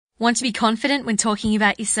Want to be confident when talking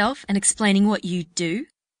about yourself and explaining what you do?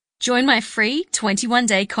 Join my free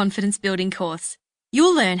 21-day confidence building course.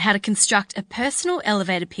 You'll learn how to construct a personal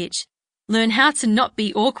elevator pitch, learn how to not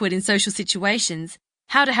be awkward in social situations,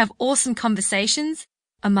 how to have awesome conversations,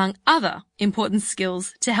 among other important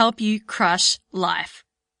skills to help you crush life.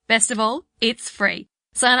 Best of all, it's free.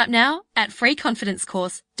 Sign up now at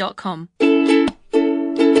freeconfidencecourse.com.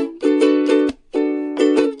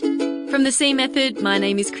 From the C Method, my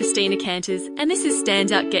name is Christina Canters, and this is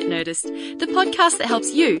Stand Out, Get Noticed, the podcast that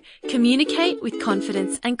helps you communicate with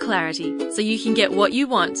confidence and clarity so you can get what you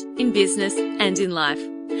want in business and in life.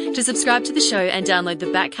 To subscribe to the show and download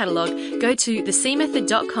the back catalogue, go to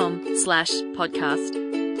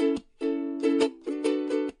thecmethod.com/podcast.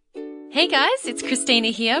 Hey guys, it's Christina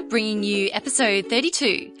here, bringing you episode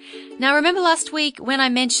 32. Now remember last week when I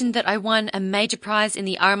mentioned that I won a major prize in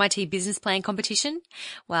the RMIT Business Plan Competition?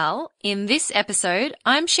 Well, in this episode,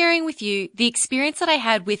 I'm sharing with you the experience that I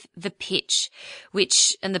had with the pitch,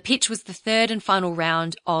 and the pitch was the third and final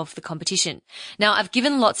round of the competition. Now, I've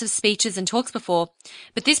given lots of speeches and talks before,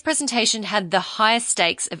 but this presentation had the highest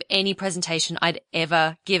stakes of any presentation I'd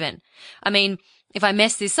ever given. I mean, if I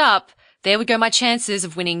messed this up, there would go my chances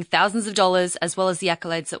of winning thousands of dollars as well as the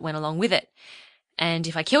accolades that went along with it. And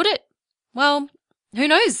if I killed it, well, who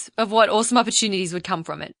knows of what awesome opportunities would come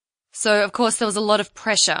from it. So, of course, there was a lot of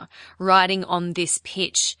pressure riding on this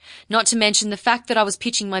pitch. Not to mention the fact that I was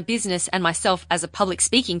pitching my business and myself as a public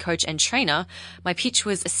speaking coach and trainer. My pitch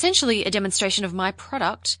was essentially a demonstration of my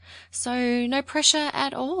product, so no pressure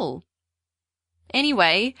at all.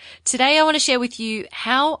 Anyway, today I want to share with you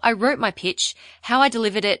how I wrote my pitch, how I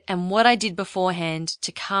delivered it, and what I did beforehand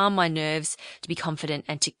to calm my nerves, to be confident,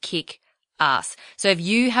 and to kick ass. So if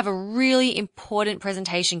you have a really important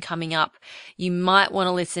presentation coming up, you might want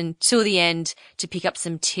to listen till the end to pick up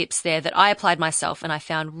some tips there that I applied myself and I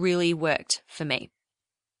found really worked for me.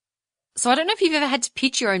 So I don't know if you've ever had to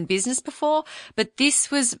pitch your own business before, but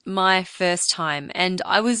this was my first time, and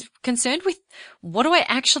I was concerned with what do I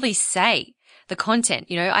actually say? The content,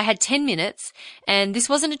 I had 10 minutes and this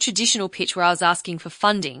wasn't a traditional pitch where I was asking for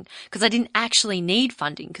funding because I didn't actually need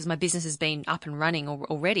funding because my business has been up and running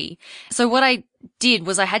already. So what I did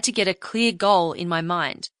was I had to get a clear goal in my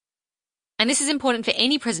mind. And this is important for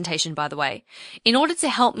any presentation, by the way. In order to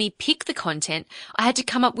help me pick the content, I had to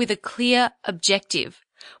come up with a clear objective.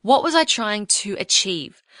 What was I trying to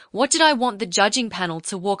achieve? What did I want the judging panel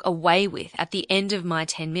to walk away with at the end of my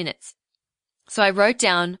 10 minutes? So I wrote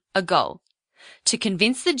down a goal. To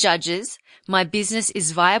convince the judges my business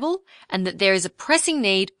is viable and that there is a pressing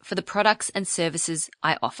need for the products and services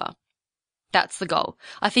I offer. That's the goal.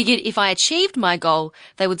 I figured if I achieved my goal,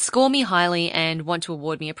 they would score me highly and want to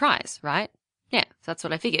award me a prize, right? Yeah, that's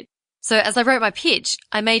what I figured. So as I wrote my pitch,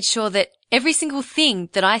 I made sure that every single thing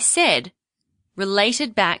that I said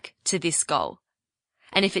related back to this goal.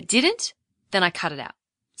 And if it didn't, then I cut it out.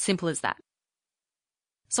 Simple as that.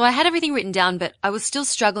 So I had everything written down, but I was still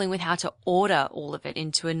struggling with how to order all of it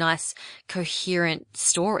into a nice, coherent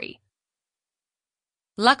story.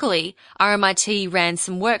 Luckily, RMIT ran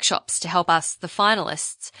some workshops to help us, the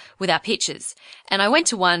finalists, with our pitches. And I went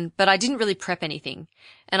to one, but I didn't really prep anything.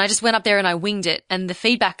 And I just went up there and I winged it. And the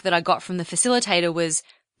feedback that I got from the facilitator was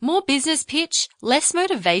more business pitch, less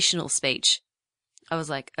motivational speech. I was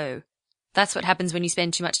like, oh, that's what happens when you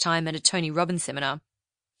spend too much time at a Tony Robbins seminar.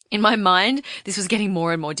 In my mind, this was getting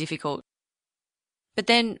more and more difficult. But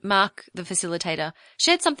then Mark, the facilitator,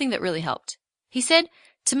 shared something that really helped. He said,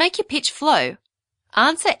 to make your pitch flow,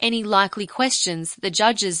 answer any likely questions the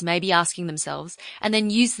judges may be asking themselves and then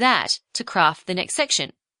use that to craft the next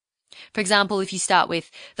section. For example, if you start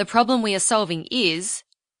with, the problem we are solving is,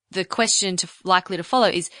 the question likely to follow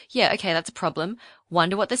is, yeah, okay, that's a problem.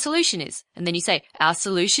 Wonder what the solution is. And then you say, our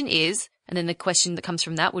solution is, and then the question that comes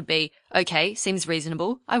from that would be, okay, seems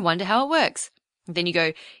reasonable. I wonder how it works. And then you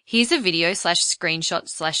go, here's a video /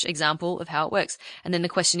 screenshot / example of how it works. And then the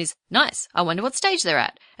question is, nice. I wonder what stage they're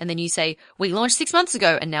at. And then you say, we launched 6 months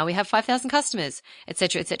ago and now we have 5,000 customers,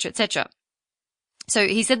 etc., etc., etc. So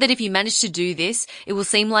he said that if you manage to do this, it will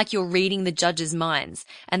seem like you're reading the judges' minds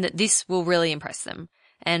and that this will really impress them.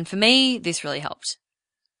 And for me, this really helped.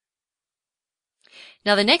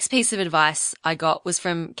 Now, the next piece of advice I got was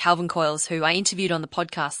from Calvin Coyles, who I interviewed on the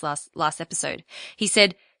podcast last episode. He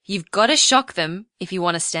said, you've got to shock them if you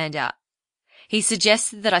want to stand out. He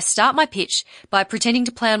suggested that I start my pitch by pretending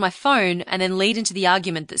to play on my phone and then lead into the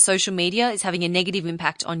argument that social media is having a negative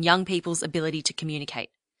impact on young people's ability to communicate.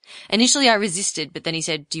 Initially, I resisted, but then he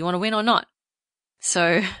said, do you want to win or not?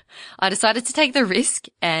 So I decided to take the risk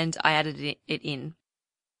and I added it in.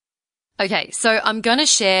 Okay, so I'm going to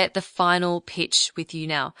share the final pitch with you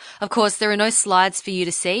now. Of course, there are no slides for you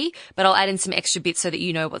to see, but I'll add in some extra bits so that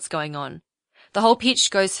you know what's going on. The whole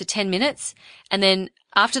pitch goes for 10 minutes, and then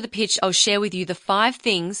after the pitch, I'll share with you the 5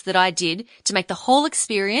 things that I did to make the whole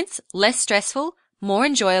experience less stressful, more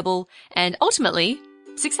enjoyable, and ultimately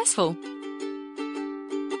successful.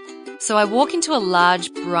 So I walk into a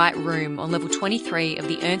large, bright room on level 23 of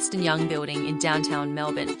the Ernst & Young building in downtown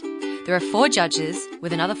Melbourne. There are 4 judges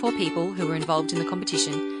with another 4 people who were involved in the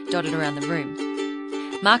competition dotted around the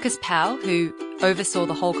room. Marcus Powell, who oversaw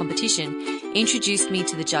the whole competition, introduced me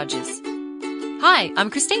to the judges. "Hi, I'm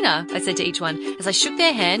Christina," I said to each one as I shook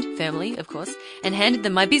their hand, firmly, of course, and handed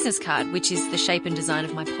them my business card, which is the shape and design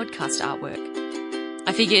of my podcast artwork.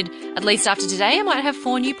 I figured, at least after today, I might have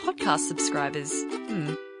 4 new podcast subscribers.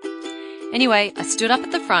 Anyway, I stood up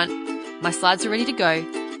at the front, my slides were ready to go,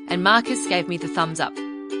 and Marcus gave me the thumbs up.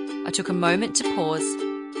 I took a moment to pause,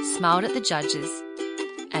 smiled at the judges,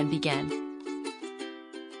 and began.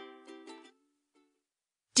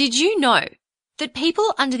 Did you know that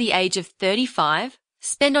people under the age of 35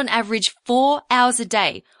 spend on average 4 hours a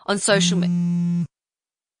day on social media?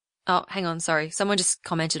 Oh, hang on, sorry. Someone just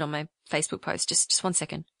commented on my Facebook post. Just 1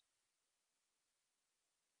 second.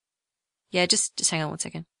 Yeah, just hang on 1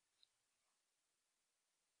 second.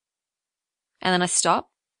 And then I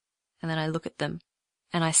stop, and then I look at them,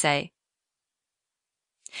 and I say,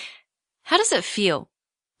 how does it feel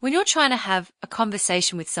when you're trying to have a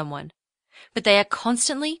conversation with someone, but they are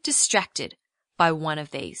constantly distracted by one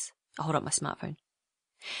of these? I'll hold up my smartphone.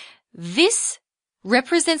 This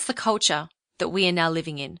represents the culture that we are now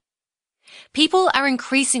living in. People are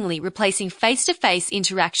increasingly replacing face-to-face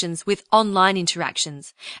interactions with online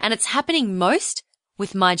interactions, and it's happening most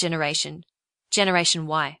with my generation, Generation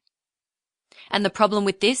Y. And the problem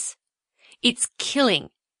with this? It's killing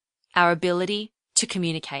our ability to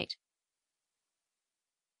communicate.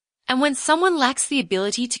 And when someone lacks the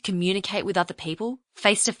ability to communicate with other people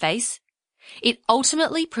face to face, it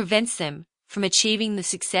ultimately prevents them from achieving the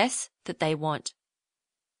success that they want.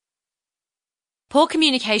 Poor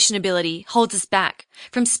communication ability holds us back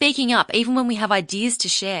from speaking up even when we have ideas to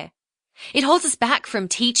share. It holds us back from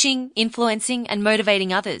teaching, influencing, and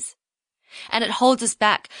motivating others. And it holds us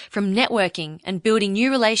back from networking and building new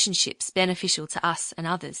relationships beneficial to us and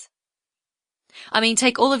others. I mean,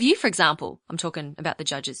 take all of you, for example. I'm talking about the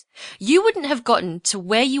judges. You wouldn't have gotten to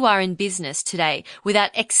where you are in business today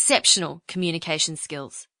without exceptional communication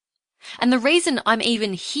skills. And the reason I'm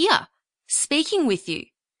even here speaking with you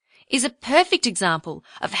is a perfect example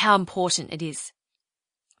of how important it is.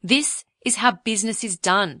 This is how business is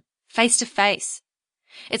done, face to face.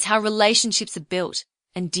 It's how relationships are built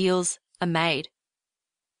and deals are made.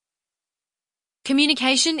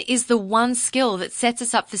 Communication is the one skill that sets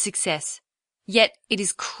us up for success, yet it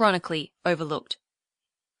is chronically overlooked.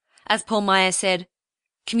 As Paul Meyer said,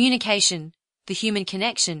 communication, the human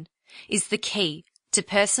connection, is the key to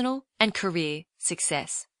personal and career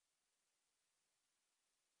success.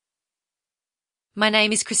 My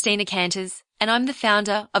name is Christina Canters, and I'm the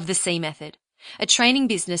founder of the C Method, a training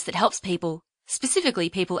business that helps people, specifically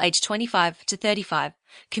people aged 25 to 35,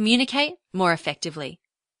 communicate more effectively.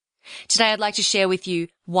 Today I'd like to share with you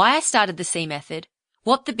why I started the C Method,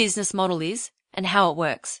 what the business model is, and how it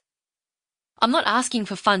works. I'm not asking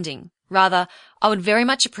for funding. Rather, I would very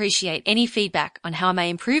much appreciate any feedback on how I may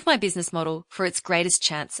improve my business model for its greatest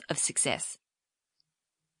chance of success.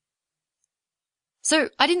 So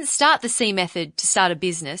I didn't start the C Method to start a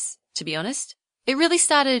business, to be honest. It really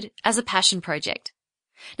started as a passion project.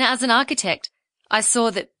 Now, as an architect, I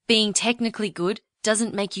saw that being technically good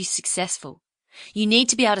doesn't make you successful. You need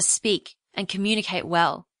to be able to speak and communicate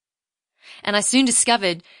well. And I soon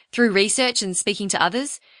discovered, through research and speaking to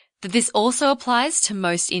others, that this also applies to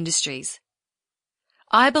most industries.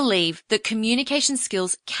 I believe that communication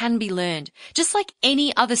skills can be learned, just like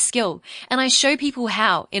any other skill, and I show people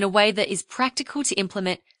how in a way that is practical to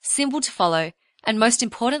implement, simple to follow, and most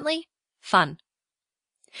importantly, fun.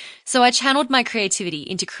 So I channeled my creativity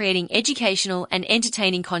into creating educational and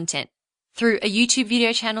entertaining content through a YouTube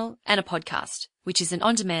video channel and a podcast, which is an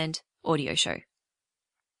on-demand audio show.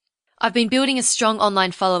 I've been building a strong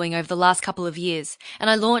online following over the last couple of years, and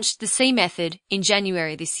I launched the C Method in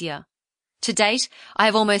January this year. To date, I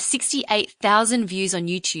have almost 68,000 views on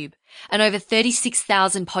YouTube and over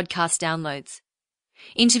 36,000 podcast downloads.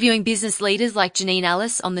 Interviewing business leaders like Janine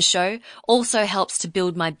Ellis on the show also helps to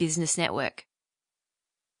build my business network.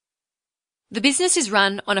 The business is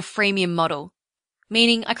run on a freemium model,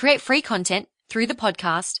 meaning I create free content through the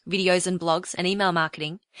podcast, videos and blogs and email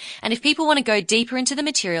marketing. And if people want to go deeper into the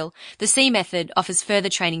material, the C Method offers further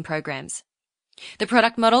training programs. The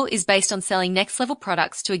product model is based on selling next-level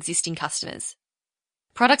products to existing customers.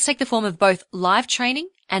 Products take the form of both live training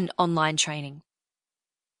and online training.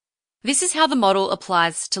 This is how the model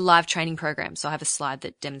applies to live training programs. So I have a slide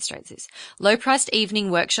that demonstrates this. Low-priced evening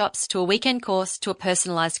workshops to a weekend course to a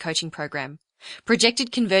personalized coaching program.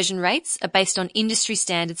 Projected conversion rates are based on industry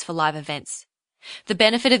standards for live events. The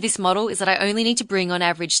benefit of this model is that I only need to bring on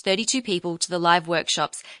average 32 people to the live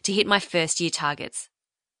workshops to hit my first year targets.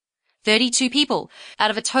 32 people out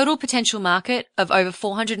of a total potential market of over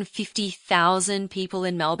 450,000 people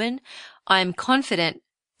in Melbourne. I am confident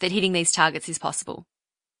that hitting these targets is possible.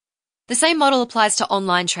 The same model applies to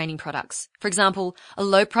online training products. For example, a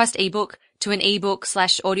low-priced ebook to an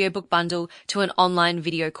ebook/audiobook bundle to an online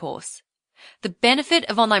video course. The benefit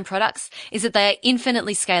of online products is that they are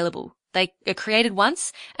infinitely scalable. They are created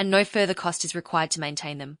once and no further cost is required to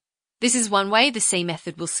maintain them. This is one way the C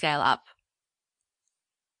method will scale up.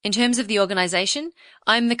 In terms of the organisation,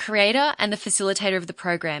 I'm the creator and the facilitator of the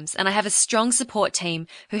programs, and I have a strong support team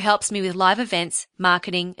who helps me with live events,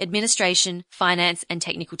 marketing, administration, finance, and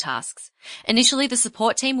technical tasks. Initially, the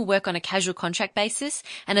support team will work on a casual contract basis,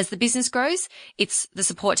 and as the business grows, the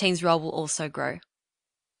support team's role will also grow.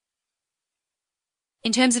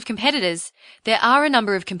 In terms of competitors, there are a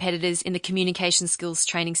number of competitors in the communication skills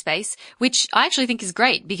training space, which I actually think is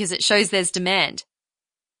great because it shows there's demand.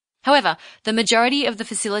 However, the majority of the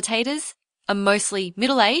facilitators are mostly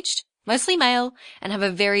middle-aged, mostly male, and have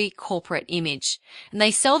a very corporate image. And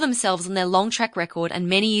they sell themselves on their long track record and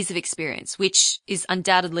many years of experience, which is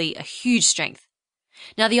undoubtedly a huge strength.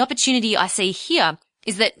 Now, the opportunity I see here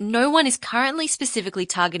is that no one is currently specifically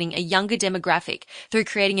targeting a younger demographic through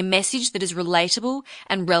creating a message that is relatable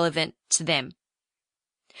and relevant to them.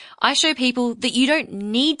 I show people that you don't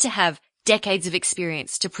need to have decades of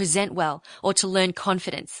experience to present well or to learn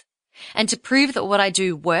confidence. And to prove that what I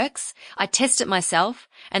do works, I test it myself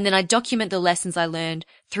and then I document the lessons I learned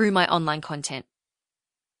through my online content.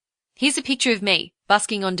 Here's a picture of me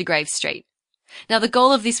busking on DeGrave Street. Now, the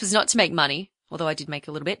goal of this was not to make money, although I did make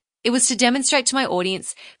a little bit. It was to demonstrate to my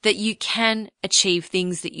audience that you can achieve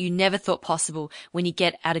things that you never thought possible when you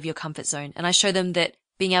get out of your comfort zone. And I show them that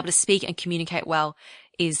being able to speak and communicate well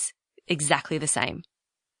is exactly the same.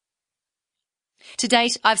 To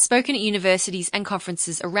date, I've spoken at universities and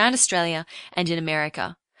conferences around Australia and in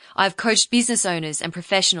America. I've coached business owners and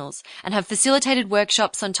professionals and have facilitated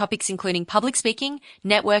workshops on topics including public speaking,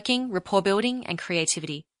 networking, rapport building, and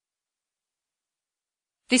creativity.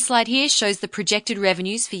 This slide here shows the projected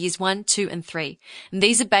revenues for years 1, 2, and 3. And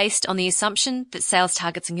these are based on the assumption that sales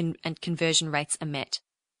targets and conversion rates are met.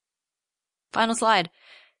 Final slide.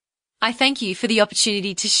 I thank you for the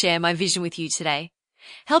opportunity to share my vision with you today.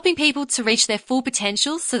 Helping people to reach their full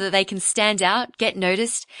potential so that they can stand out, get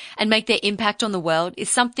noticed, and make their impact on the world is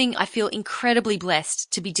something I feel incredibly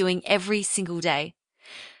blessed to be doing every single day.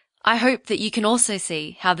 I hope that you can also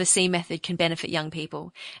see how the C method can benefit young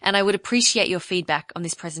people, and I would appreciate your feedback on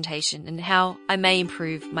this presentation and how I may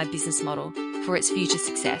improve my business model for its future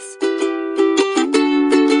success.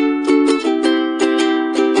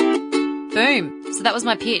 Boom! So that was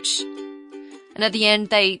my pitch. And at the end,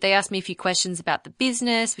 they asked me a few questions about the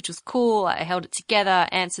business, which was cool. I held it together,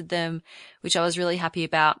 answered them, which I was really happy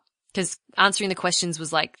about because answering the questions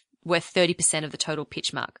was like worth 30% of the total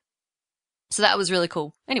pitch mark. So that was really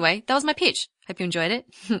cool. Anyway, that was my pitch. Hope you enjoyed it.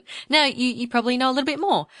 Now you probably know a little bit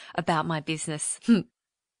more about my business.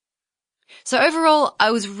 So overall,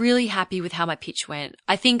 I was really happy with how my pitch went.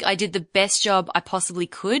 I think I did the best job I possibly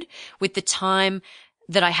could with the time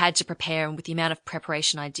that I had to prepare and with the amount of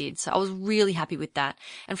preparation I did. So I was really happy with that.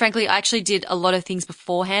 And frankly, I actually did a lot of things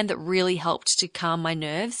beforehand that really helped to calm my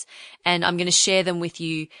nerves. And I'm going to share them with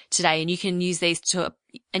you today. And you can use these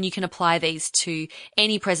and you can apply these to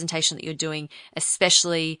any presentation that you're doing,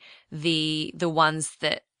 especially the ones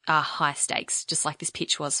that are high stakes, just like this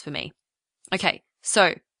pitch was for me. Okay.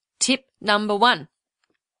 So tip number 1,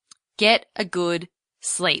 get a good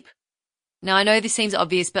sleep. Now, I know this seems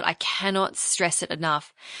obvious, but I cannot stress it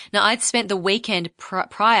enough. Now, I'd spent the weekend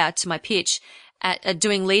prior to my pitch at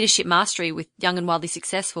doing leadership mastery with Young and Wildly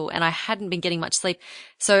Successful, and I hadn't been getting much sleep.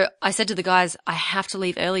 So I said to the guys, I have to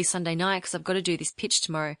leave early Sunday night because I've got to do this pitch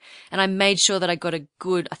tomorrow. And I made sure that I got a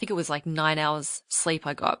good, I think it was like 9 hours sleep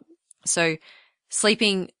I got. So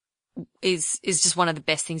sleeping is just one of the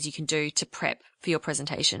best things you can do to prep for your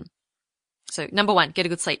presentation. So number 1, get a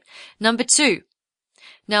good sleep. Number 2,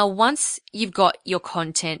 now, once you've got your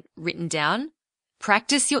content written down,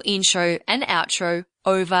 practice your intro and outro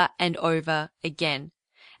over and over again,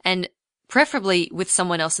 and preferably with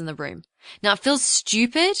someone else in the room. Now, it feels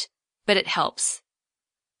stupid, but it helps.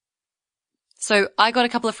 So I got a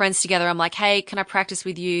couple of friends together. I'm like, hey, can I practice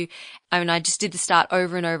with you? And I just did the start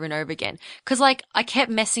over and over and over again. Cause like I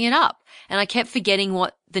kept messing it up and I kept forgetting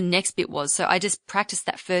what the next bit was. So I just practiced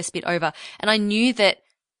that first bit over. And I knew that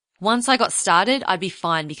once I got started, I'd be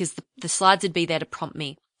fine because the slides would be there to prompt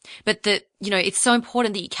me. But it's so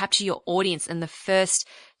important that you capture your audience in the first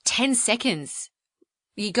 10 seconds.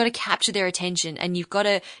 You got to capture their attention and you've got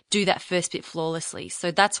to do that first bit flawlessly.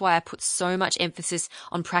 So that's why I put so much emphasis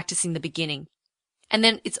on practicing the beginning. And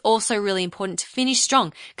then it's also really important to finish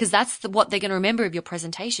strong because that's what they're going to remember of your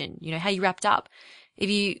presentation. You know, how you wrapped up.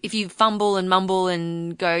 If you fumble and mumble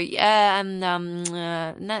and go, that's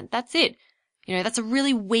it. You know, that's a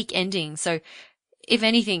really weak ending. So if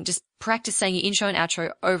anything, just practice saying your intro and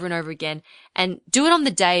outro over and over again and do it on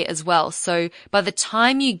the day as well. So by the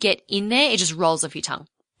time you get in there, it just rolls off your tongue.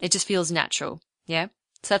 It just feels natural. Yeah.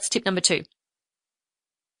 So that's tip number 2.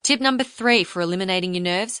 Tip number 3 for eliminating your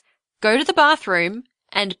nerves, go to the bathroom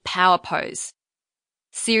and power pose.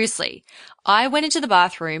 Seriously. I went into the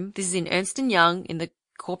bathroom. This is in Ernst & Young in the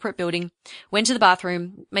corporate building, went to the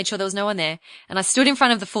bathroom, made sure there was no one there, and I stood in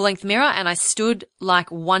front of the full-length mirror and I stood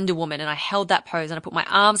like Wonder Woman and I held that pose and I put my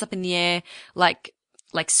arms up in the air like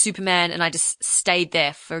Superman and I just stayed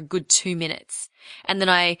there for a good 2 minutes. And then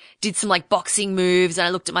I did some like boxing moves and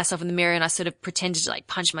I looked at myself in the mirror and I sort of pretended to like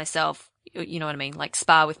punch myself, you know what I mean, like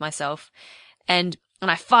spar with myself. And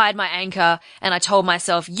I fired my anchor and I told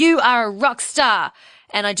myself, you are a rock star.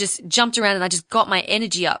 And I just jumped around and I just got my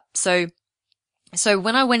energy up. So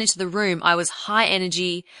when I went into the room, I was high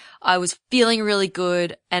energy. I was feeling really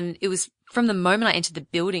good. And it was from the moment I entered the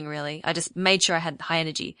building, really. I just made sure I had high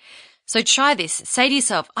energy. So try this. Say to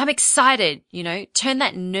yourself, I'm excited, turn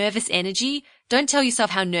that nervous energy. Don't tell yourself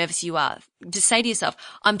how nervous you are. Just say to yourself,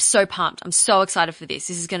 I'm so pumped. I'm so excited for this.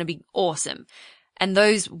 This is going to be awesome. And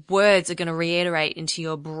those words are going to reiterate into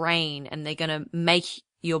your brain and they're going to make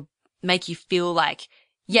you feel like,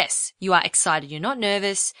 yes, you are excited. You're not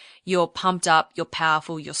nervous. You're pumped up. You're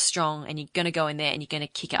powerful. You're strong. And you're going to go in there and you're going to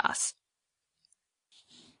kick ass.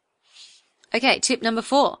 Okay, tip number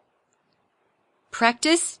 4.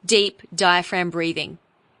 Practice deep diaphragm breathing.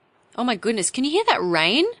 Oh my goodness. Can you hear that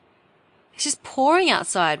rain? It's just pouring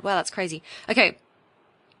outside. Wow, that's crazy. Okay.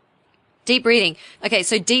 Deep breathing. Okay,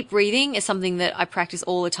 so deep breathing is something that I practice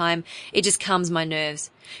all the time. It just calms my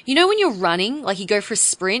nerves. You know when you're running, like you go for a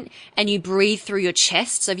sprint and you breathe through your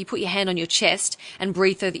chest? So if you put your hand on your chest and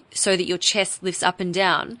breathe so that your chest lifts up and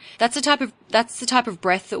down, that's the type of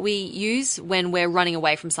breath that we use when we're running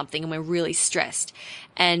away from something and we're really stressed.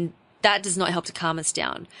 And that does not help to calm us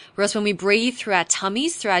down. Whereas when we breathe through our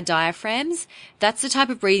tummies, through our diaphragms, that's the type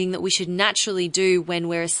of breathing that we should naturally do when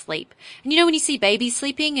we're asleep. And when you see babies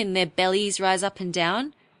sleeping and their bellies rise up and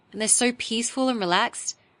down and they're so peaceful and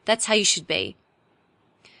relaxed, that's how you should be.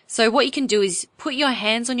 So what you can do is put your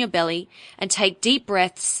hands on your belly and take deep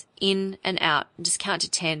breaths in and out and just count to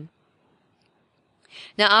 10.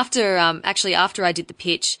 Now after I did the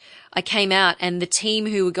pitch, I came out and the team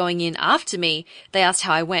who were going in after me, they asked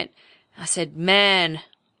how I went. I said, man,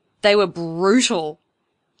 they were brutal.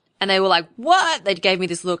 And they were like, what? They gave me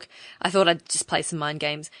this look. I thought I'd just play some mind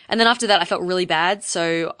games. And then after that, I felt really bad.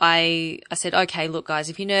 So I said, okay, look guys,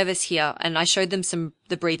 if you're nervous here, and I showed them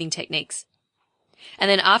the breathing techniques.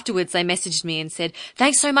 And then afterwards they messaged me and said,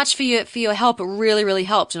 thanks so much for your help. It really, really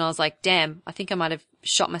helped. And I was like, damn, I think I might have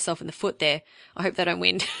shot myself in the foot there. I hope they don't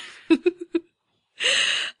win.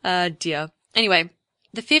 Dear. Anyway,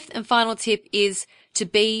 the 5th and final tip is to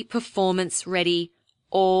be performance ready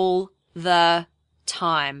all the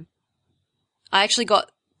time. I actually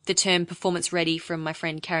got the term performance ready from my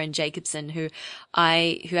friend Karen Jacobson, who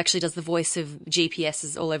actually does the voice of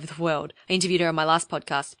GPSs all over the world. I interviewed her on my last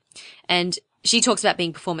podcast and she talks about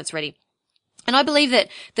being performance ready. And I believe that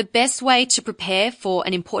the best way to prepare for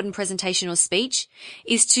an important presentation or speech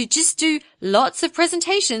is to just do lots of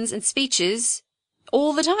presentations and speeches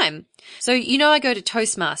all the time. So, I go to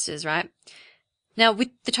Toastmasters, right? Now, with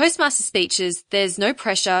the Toastmaster speeches, there's no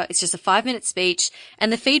pressure. It's just a 5-minute speech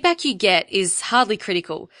and the feedback you get is hardly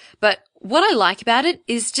critical. But what I like about it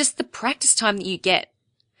is just the practice time that you get.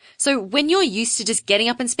 So when you're used to just getting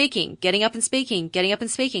up and speaking,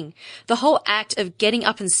 the whole act of getting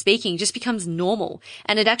up and speaking just becomes normal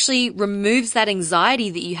and it actually removes that anxiety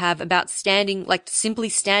that you have about simply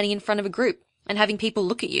standing in front of a group and having people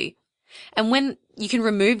look at you. And when you can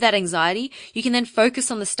remove that anxiety, you can then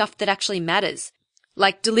focus on the stuff that actually matters,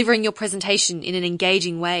 like delivering your presentation in an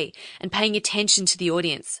engaging way and paying attention to the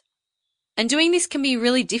audience. And doing this can be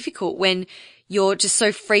really difficult when you're just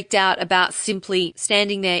so freaked out about simply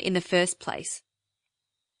standing there in the first place.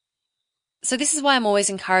 So this is why I'm always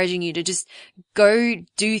encouraging you to just go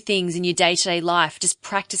do things in your day-to-day life. Just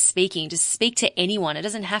practice speaking. Just speak to anyone. It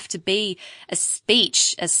doesn't have to be a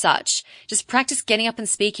speech as such. Just practice getting up and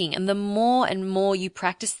speaking. And the more and more you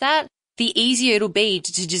practice that, the easier it'll be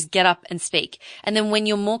to just get up and speak. And then when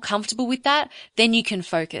you're more comfortable with that, then you can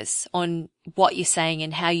focus on what you're saying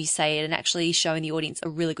and how you say it and actually showing the audience a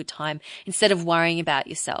really good time instead of worrying about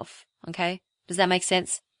yourself. Okay? Does that make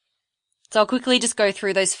sense? So I'll quickly just go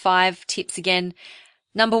through those 5 tips again.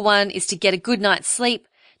 Number 1 is to get a good night's sleep.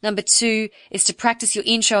 Number 2 is to practice your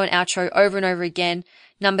intro and outro over and over again.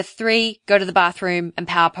 Number 3, go to the bathroom and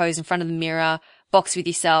power pose in front of the mirror, box with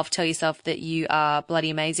yourself, tell yourself that you are bloody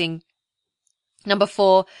amazing. Number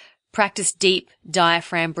 4, practice deep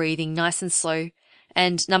diaphragm breathing, nice and slow.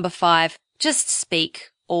 And number 5, just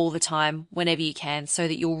speak all the time whenever you can so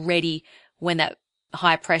that you're ready when that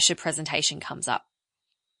high pressure presentation comes up.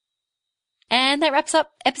 And that wraps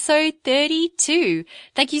up episode 32.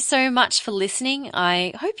 Thank you so much for listening.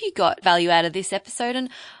 I hope you got value out of this episode, and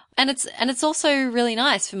it's also really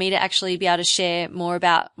nice for me to actually be able to share more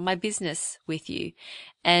about my business with you.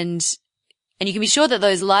 And you can be sure that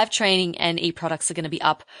those live training and e-products are going to be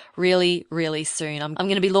up really, really soon. I'm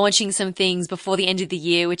going to be launching some things before the end of the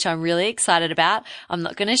year, which I'm really excited about. I'm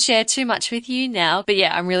not going to share too much with you now, but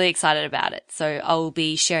yeah, I'm really excited about it. So I'll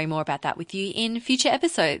be sharing more about that with you in future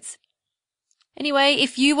episodes. Anyway,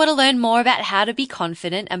 if you want to learn more about how to be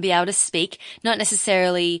confident and be able to speak, not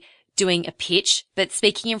necessarily doing a pitch, but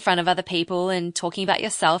speaking in front of other people and talking about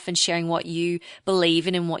yourself and sharing what you believe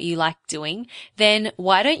in and what you like doing, then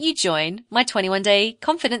why don't you join my 21-day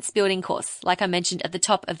confidence building course, like I mentioned at the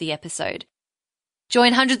top of the episode.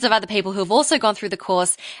 Join hundreds of other people who have also gone through the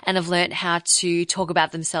course and have learned how to talk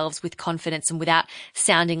about themselves with confidence and without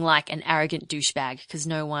sounding like an arrogant douchebag, because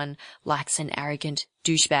no one likes an arrogant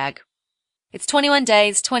douchebag. It's 21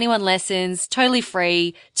 days, 21 lessons, totally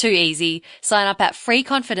free, too easy. Sign up at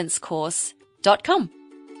freeconfidencecourse.com.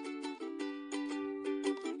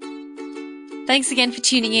 Thanks again for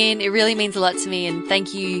tuning in. It really means a lot to me, and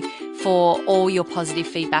thank you for all your positive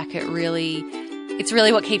feedback. It's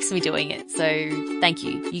really what keeps me doing it. So thank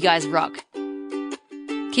you. You guys rock.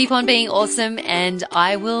 Keep on being awesome, and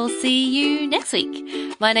I will see you next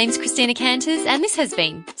week. My name's Christina Canters, and this has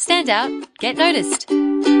been Stand Out, Get Noticed.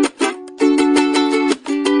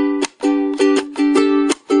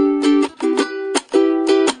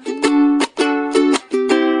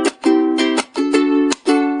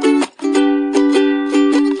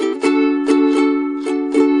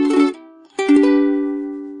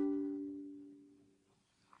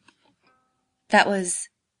 That was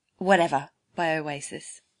Whatever by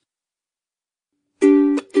Oasis.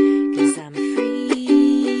 'Cause I'm free.